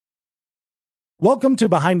Welcome to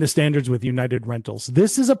Behind the Standards with United Rentals.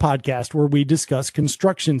 This is a podcast where we discuss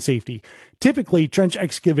construction safety, typically trench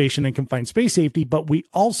excavation and confined space safety, but we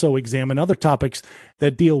also examine other topics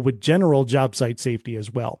that deal with general job site safety as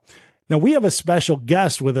well. Now, we have a special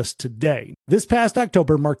guest with us today. This past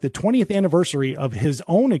October marked the 20th anniversary of his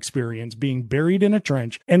own experience being buried in a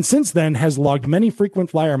trench, and since then has logged many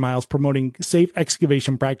frequent flyer miles promoting safe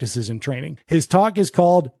excavation practices and training. His talk is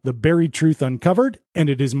called The Buried Truth Uncovered, and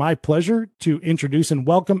it is my pleasure to introduce and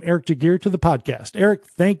welcome Eric Jagir to the podcast. Eric,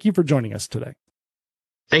 thank you for joining us today.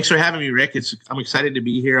 Thanks for having me, Rick. I'm excited to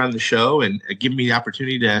be here on the show and give me the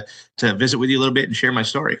opportunity to visit with you a little bit and share my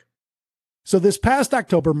story. So this past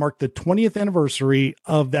October marked the 20th anniversary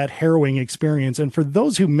of that harrowing experience. And for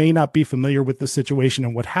those who may not be familiar with the situation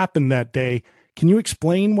and what happened that day, can you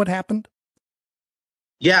explain what happened?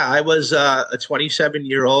 Yeah, I was a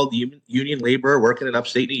 27-year-old union laborer working in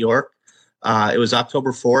upstate New York. It was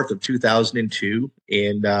October 4th of 2002,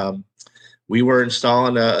 and we were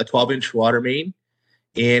installing a 12-inch water main.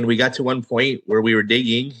 And we got to one point where we were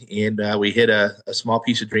digging, and we hit a small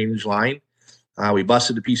piece of drainage line. We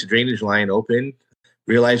busted the piece of drainage line open,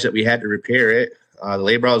 realized that we had to repair it. The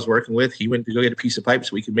laborer I was working with, he went to go get a piece of pipe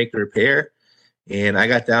so we could make the repair. And I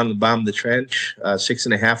got down the bottom of the trench,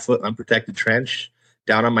 6.5 foot unprotected trench,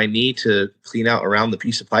 down on my knee to clean out around the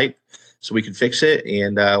piece of pipe so we could fix it.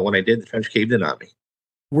 And when I did, the trench caved in on me.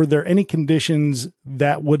 Were there any conditions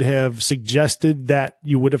that would have suggested that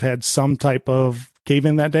you would have had some type of cave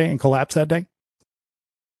in that day and collapse that day?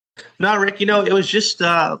 No, Rick, it was just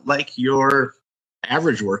like your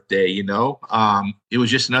average work day. It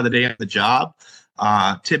was just another day on the job.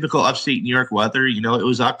 Typical upstate New York weather. It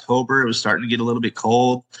was October. It was starting to get a little bit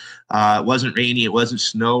cold. It wasn't rainy. It wasn't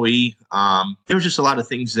snowy. There was just a lot of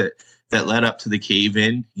things that led up to the cave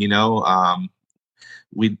in. We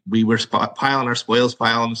were piling our spoils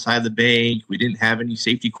pile on the side of the bank. We didn't have any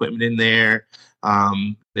safety equipment in there.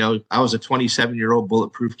 I was a 27-year-old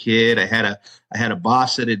bulletproof kid. I had a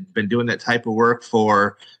boss that had been doing that type of work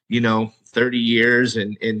for 30 years,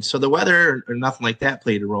 and so the weather or nothing like that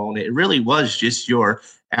played a role. And it really was just your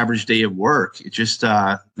average day of work. It just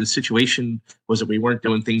the situation was that we weren't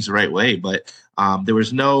doing things the right way, but there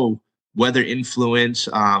was no weather influence.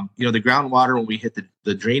 The groundwater when we hit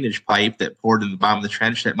the drainage pipe that poured in the bottom of the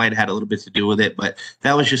trench, that might have had a little bit to do with it, but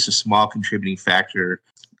that was just a small contributing factor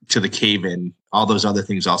to the cave-in. All those other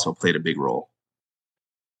things also played a big role.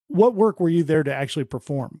 What work were you there to actually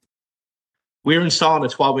perform? We were installing a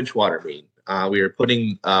 12-inch water main. We were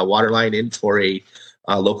putting a water line in for a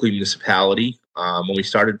local municipality. When we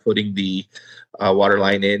started putting the water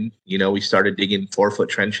line in, we started digging 4-foot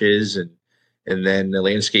trenches, and then the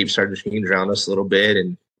landscape started to change around us a little bit.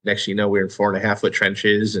 And next, we were in 4.5-foot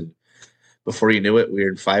trenches, and before you knew it, we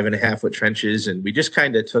were in 5.5-foot trenches. And we just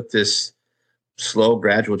kind of took this slow,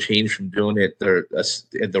 gradual change from doing it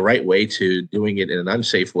the right way to doing it in an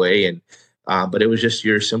unsafe way. And but it was just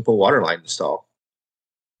your simple water line install.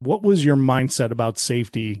 What was your mindset about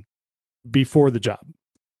safety before the job?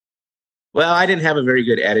 Well, I didn't have a very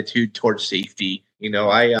good attitude towards safety.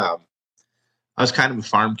 I was kind of a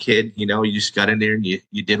farm kid. You just got in there and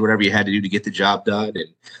you did whatever you had to do to get the job done.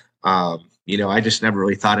 And, I just never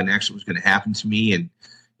really thought an accident was going to happen to me. And,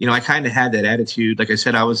 I kind of had that attitude. Like I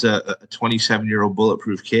said, I was a 27-year-old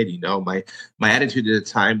bulletproof kid. My attitude at the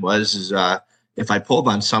time was if I pulled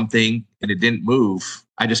on something and it didn't move,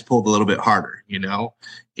 I just pulled a little bit harder,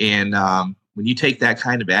 And when you take that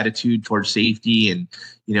kind of attitude towards safety and,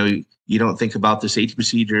 you don't think about the safety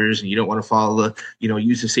procedures and you don't want to follow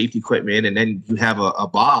use the safety equipment. And then you have a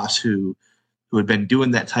boss who had been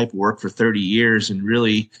doing that type of work for 30 years. And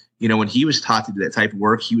really, when he was taught to do that type of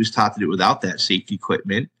work, he was taught to do it without that safety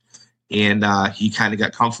equipment. And he kind of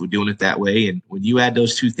got comfortable doing it that way. And when you add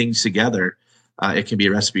those two things together, it can be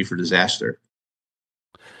a recipe for disaster.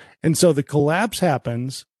 And so the collapse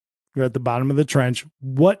happens. You're at the bottom of the trench.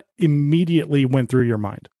 What immediately went through your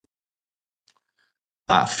mind?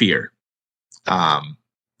 Fear.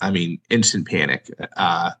 Instant panic.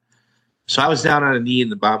 So I was down on a knee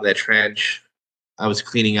in the bottom of that trench. I was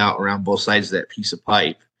cleaning out around both sides of that piece of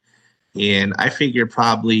pipe. And I figured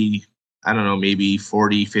probably, maybe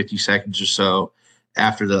 40, 50 seconds or so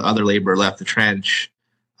after the other laborer left the trench,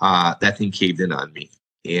 that thing caved in on me.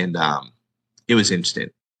 And it was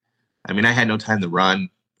instant. I had no time to run,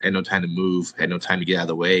 had no time to move, had no time to get out of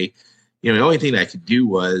the way. The only thing I could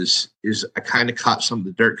do is I kind of caught some of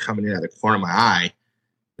the dirt coming in out of the corner of my eye,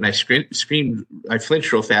 and I screamed. I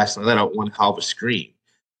flinched real fast and I let out one hell of a scream.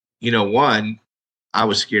 One, I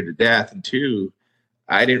was scared to death, and two,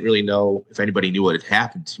 I didn't really know if anybody knew what had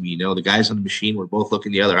happened to me. You know, the guys on the machine were both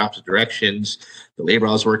looking the other opposite directions. The labor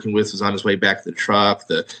I was working with was on his way back to the truck.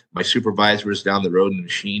 My supervisor was down the road in the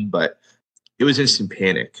machine, but it was instant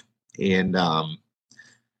panic. And while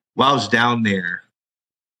I was down there,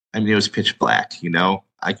 I mean, it was pitch black. You know,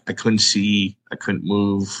 I couldn't see, I couldn't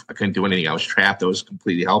move, I couldn't do anything. I was trapped. I was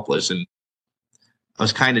completely helpless, and I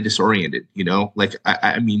was kind of disoriented. You know, like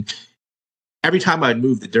I mean, every time I'd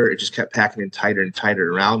move the dirt, it just kept packing in tighter and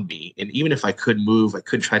tighter around me. And even if I could move, I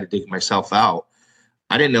could try to dig myself out.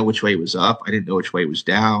 I didn't know which way was up. I didn't know which way was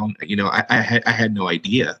down. You know, I had no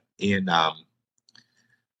idea. And I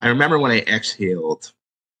remember when I exhaled,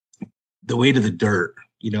 the weight of the dirt,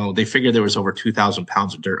 you know, they figured there was over 2,000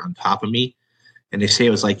 pounds of dirt on top of me. And they say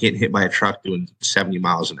it was like getting hit by a truck doing 70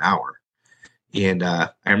 miles an hour. And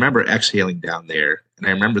I remember exhaling down there, and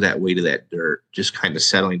I remember that weight of that dirt just kind of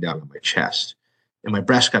settling down on my chest. And my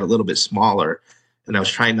breast got a little bit smaller, and I was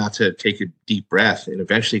trying not to take a deep breath, and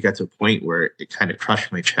eventually got to a point where it kind of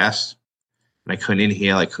crushed my chest, and I couldn't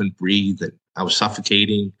inhale, I couldn't breathe, and I was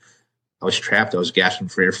suffocating. I was trapped. I was gasping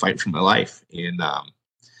for air, fighting for my life. And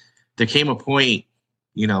there came a point,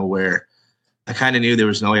 you know, where I kind of knew there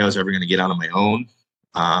was no way I was ever going to get out on my own.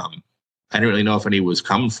 I didn't really know if anyone was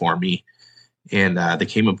coming for me. And there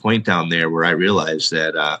came a point down there where I realized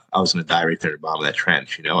that I was going to die right there at the bottom of that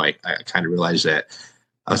trench. You know, I kind of realized that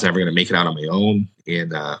I was never going to make it out on my own,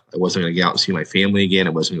 and I wasn't going to get out and see my family again.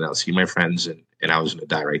 I wasn't going to get out and see my friends, and I was going to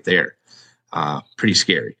die right there. Pretty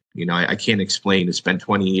scary. You know, I can't explain. It's been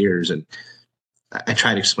 20 years, and I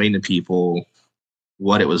try to explain to people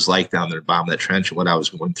what it was like down there at the bottom of that trench and what I was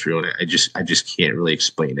going through, and I just can't really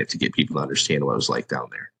explain it to get people to understand what it was like down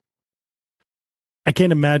there. I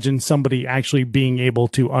can't imagine somebody actually being able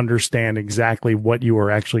to understand exactly what you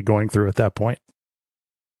were actually going through at that point.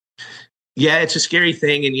 Yeah, it's a scary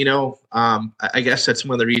thing. And, you know, I guess that's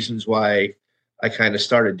one of the reasons why I kind of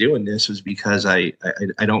started doing this, was because I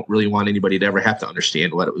don't really want anybody to ever have to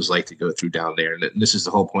understand what it was like to go through down there. And this is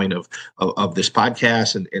the whole point of this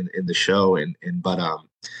podcast and the show. But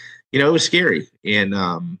you know, it was scary. And,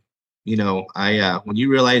 you know, when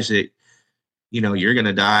you realize that, you know, you're going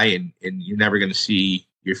to die and you're never going to see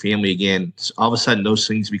your family again, all of a sudden those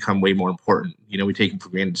things become way more important. You know, we take them for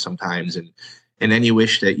granted sometimes. And then you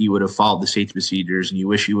wish that you would have followed the safety procedures, and you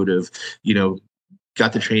wish you would have, you know,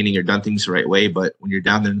 got the training or done things the right way. But when you're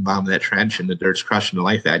down there in the bottom of that trench and the dirt's crushing the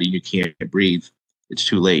life out of you, you can't breathe. It's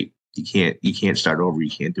too late. You can't start over. You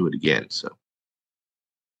can't do it again. So.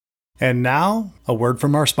 And now, a word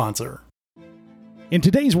from our sponsor. In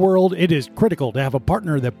today's world, it is critical to have a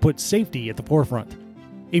partner that puts safety at the forefront.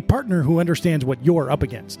 A partner who understands what you're up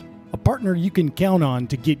against. A partner you can count on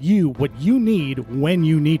to get you what you need when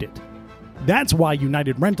you need it. That's why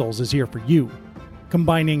United Rentals is here for you,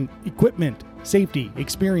 combining equipment, safety,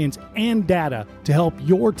 experience, and data to help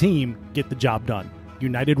your team get the job done.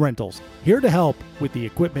 United Rentals, here to help with the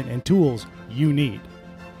equipment and tools you need.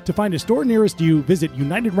 To find a store nearest you, visit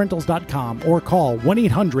unitedrentals.com or call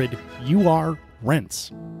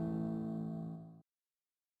 1-800-UR-RENTS.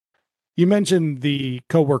 You mentioned the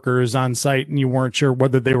coworkers on site, and you weren't sure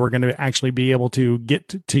whether they were going to actually be able to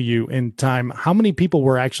get to you in time. How many people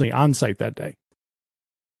were actually on site that day?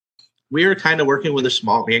 We were kind of working with a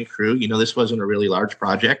small man crew. You know, this wasn't a really large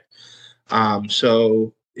project.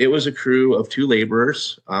 So it was a crew of 2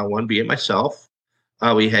 laborers, one being myself.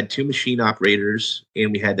 We had 2 machine operators,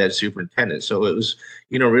 and we had that superintendent. So it was,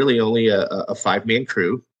 you know, really only a 5-man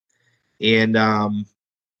crew. And,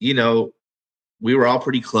 you know, we were all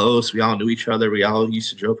pretty close. We all knew each other. We all used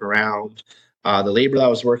to joke around. The laborer I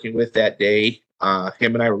was working with that day,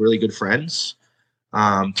 him and I were really good friends.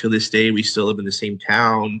 To this day, we still live in the same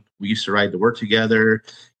town. We used to ride to work together.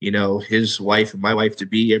 You know, his wife and my wife to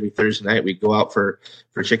be, every Thursday night, we'd go out for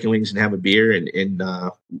chicken wings and have a beer. And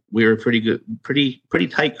we were a pretty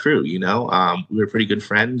tight crew, you know. We were pretty good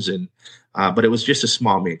friends, but it was just a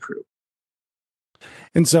small man crew.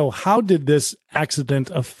 And so how did this accident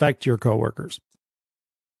affect your coworkers?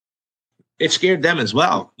 It scared them as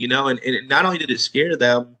well, you know, and not only did it scare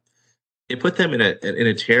them, it put them in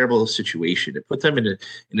a terrible situation. It put them in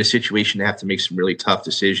a situation to have to make some really tough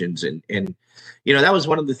decisions. And you know, that was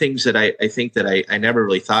one of the things that I think that I never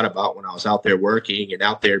really thought about when I was out there working and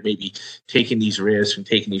out there maybe taking these risks and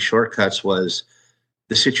taking these shortcuts, was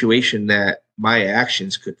the situation that my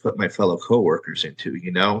actions could put my fellow coworkers into,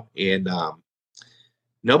 you know. And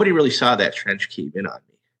nobody really saw that trench cave in on me.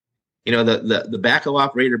 You know, the backhoe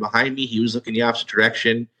operator behind me, he was looking the opposite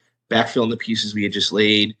direction, backfilling the pieces we had just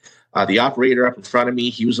laid. The operator up in front of me,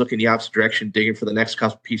 he was looking the opposite direction, digging for the next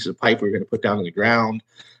couple pieces of pipe we were going to put down on the ground.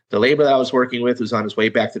 The labor that I was working with was on his way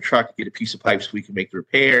back to the truck to get a piece of pipe so we could make the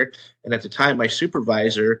repair. And at the time, my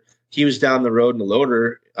supervisor, he was down the road in the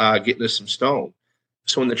loader getting us some stone.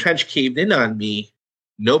 So when the trench caved in on me,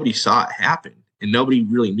 nobody saw it happen. And nobody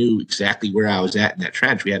really knew exactly where I was at in that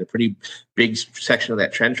trench. We had a pretty big section of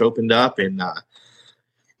that trench opened up. And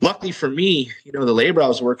luckily for me, the labor I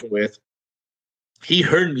was working with, he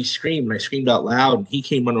heard me scream, and I screamed out loud, and he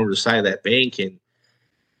came on over the side of that bank. And,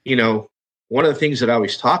 one of the things that I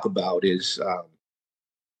always talk about is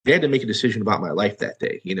they had to make a decision about my life that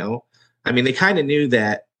day, I mean, they kind of knew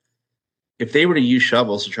that if they were to use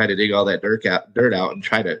shovels to try to dig all that dirt out and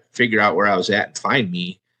try to figure out where I was at and find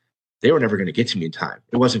me, they were never going to get to me in time.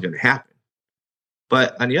 It wasn't going to happen.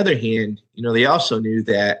 But on the other hand, they also knew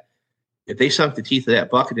that if they sunk the teeth of that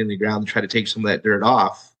bucket in the ground and try to take some of that dirt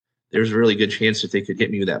off, there's a really good chance that they could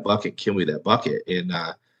hit me with that bucket, kill me with that bucket. And,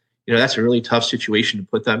 that's a really tough situation to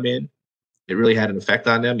put them in. It really had an effect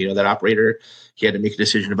on them. That operator, he had to make a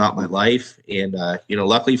decision about my life. And,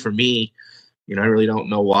 luckily for me, I really don't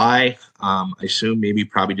know why. I assume maybe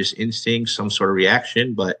probably just instinct, some sort of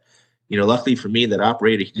reaction. But, luckily for me, that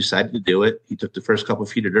operator, he decided to do it. He took the first couple of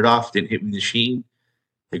feet of dirt off, didn't hit me in the machine.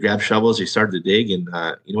 They grabbed shovels, they started to dig. And,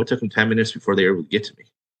 it took them 10 minutes before they were able to get to me.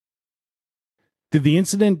 Did the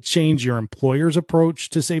incident change your employer's approach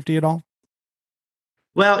to safety at all?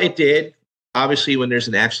 Well, it did. Obviously, when there's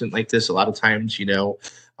an accident like this, a lot of times,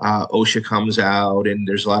 OSHA comes out and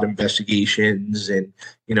there's a lot of investigations and,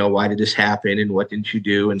 why did this happen and what didn't you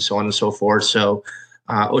do and so on and so forth. So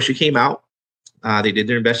OSHA came out. They did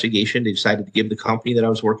their investigation. They decided to give the company that I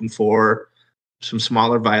was working for some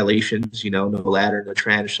smaller violations, no ladder, no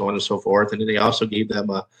trench, so on and so forth. And then they also gave them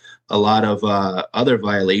a lot of other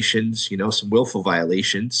violations, some willful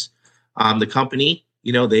violations. The company,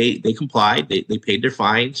 they complied. They paid their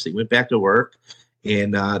fines. They went back to work,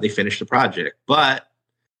 and they finished the project. But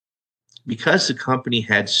because the company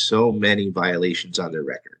had so many violations on their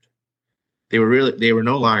record, they were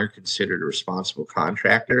no longer considered a responsible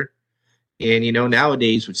contractor. And,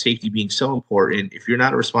 nowadays with safety being so important, if you're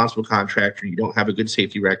not a responsible contractor, you don't have a good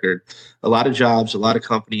safety record, a lot of jobs, a lot of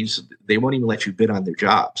companies, they won't even let you bid on their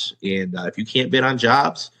jobs. And if you can't bid on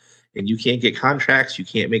jobs and you can't get contracts, you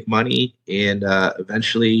can't make money. And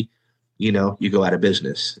eventually, you go out of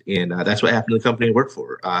business. And that's what happened to the company I work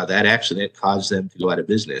for. That accident caused them to go out of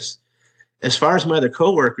business. As far as my other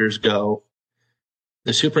coworkers go,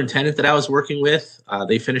 the superintendent that I was working with,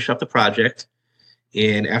 they finished up the project.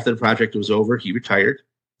 And after the project was over, he retired.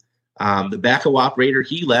 The backhoe operator,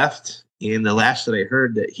 he left. And the last that I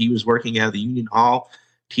heard, that he was working out of the union hall,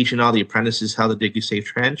 teaching all the apprentices how to dig a safe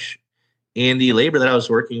trench. And the labor that I was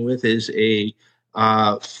working with is a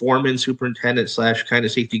foreman, superintendent / kind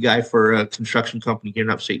of safety guy for a construction company here in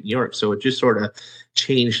upstate New York. So it just sort of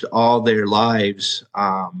changed all their lives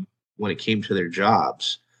when it came to their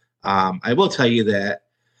jobs. I will tell you that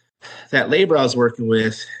labor I was working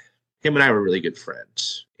with, him and I were really good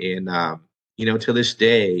friends. And, to this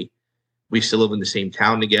day, we still live in the same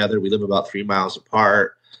town together. We live about 3 miles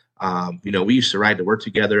apart. We used to ride to work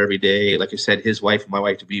together every day. Like I said, his wife and my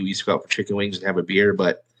wife to be, we used to go out for chicken wings and have a beer.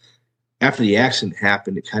 But after the accident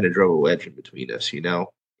happened, it kind of drove a wedge in between us,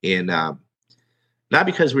 and not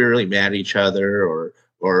because we were really mad at each other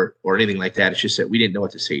or anything like that. It's just that we didn't know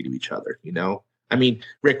what to say to each other, I mean,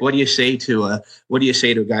 Rick, what do you say to a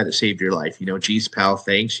guy that saved your life? Geez, pal,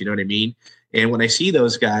 thanks. You know what I mean? And when I see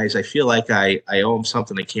those guys, I feel like I owe them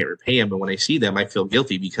something. I can't repay them. But when I see them, I feel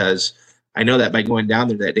guilty because I know that by going down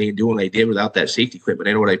there that day and doing what I did without that safety equipment,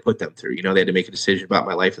 I know what I put them through. They had to make a decision about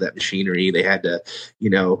my life with that machinery. They had to,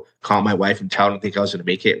 call my wife and tell them I think I was going to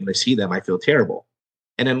make it. When I see them, I feel terrible.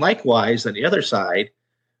 And then likewise, on the other side,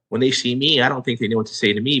 when they see me, I don't think they know what to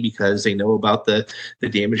say to me because they know about the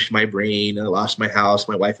damage to my brain. I lost my house.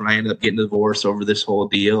 My wife and I ended up getting divorced over this whole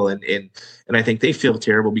deal. And I think they feel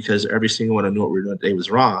terrible because every single one of them knew what we were doing today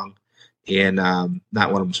was wrong. And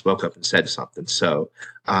not one of them spoke up and said something. So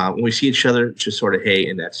when we see each other, it's just sort of, hey,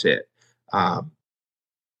 and that's it. I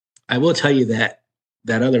will tell you that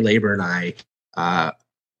other labor and I,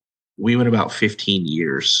 we went about 15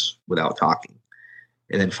 years without talking.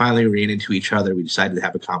 And then finally we ran into each other. We decided to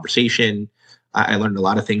have a conversation. I learned a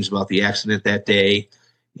lot of things about the accident that day.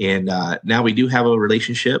 And now we do have a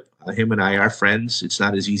relationship. Him and I are friends. It's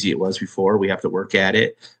not as easy as it was before. We have to work at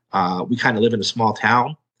it. We kind of live in a small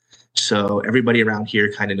town. So everybody around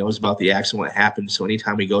here kind of knows about the accident, what happened. So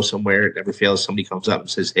anytime we go somewhere, it never fails. Somebody comes up and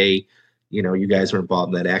says, hey, you guys were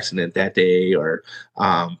involved in that accident that day.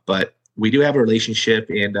 But we do have a relationship,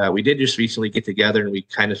 and we did just recently get together and we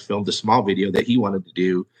kind of filmed a small video that he wanted to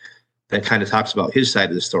do that kind of talks about his side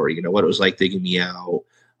of the story, what it was like digging me out,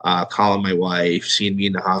 calling my wife, seeing me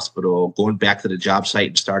in the hospital, going back to the job site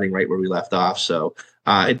and starting right where we left off. So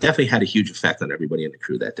it definitely had a huge effect on everybody in the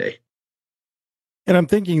crew that day. And I'm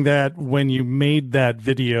thinking that when you made that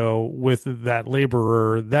video with that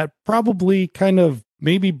laborer, that probably kind of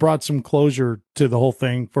maybe brought some closure to the whole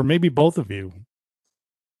thing for maybe both of you.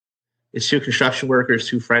 It's two construction workers,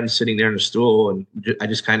 two friends sitting there in a stool, and I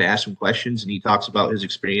just kind of asked him questions, and he talks about his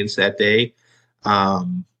experience that day.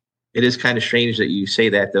 It is kind of strange that you say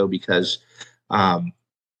that, though, because I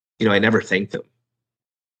never thanked him.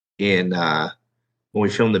 And when we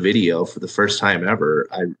filmed the video for the first time ever,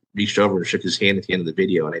 I reached over and shook his hand at the end of the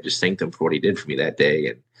video, and I just thanked him for what he did for me that day.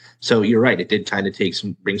 And so you're right, it did kind of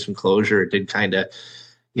bring some closure. It did kind of,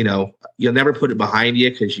 you'll never put it behind you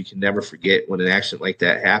because you can never forget when an accident like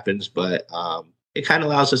that happens. But it kind of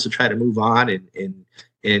allows us to try to move on and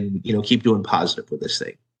keep doing positive with this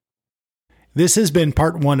thing. This has been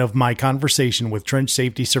part one of my conversation with trench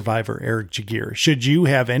safety survivor Eric Jagir. Should you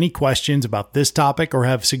have any questions about this topic or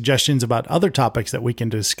have suggestions about other topics that we can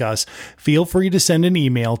discuss, feel free to send an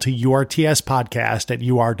email to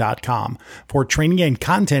urtspodcast@ur.com. For training and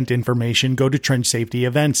content information, go to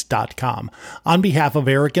trenchsafetyevents.com. On behalf of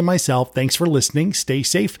Eric and myself, thanks for listening, stay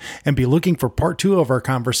safe, and be looking for part two of our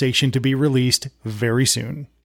conversation to be released very soon.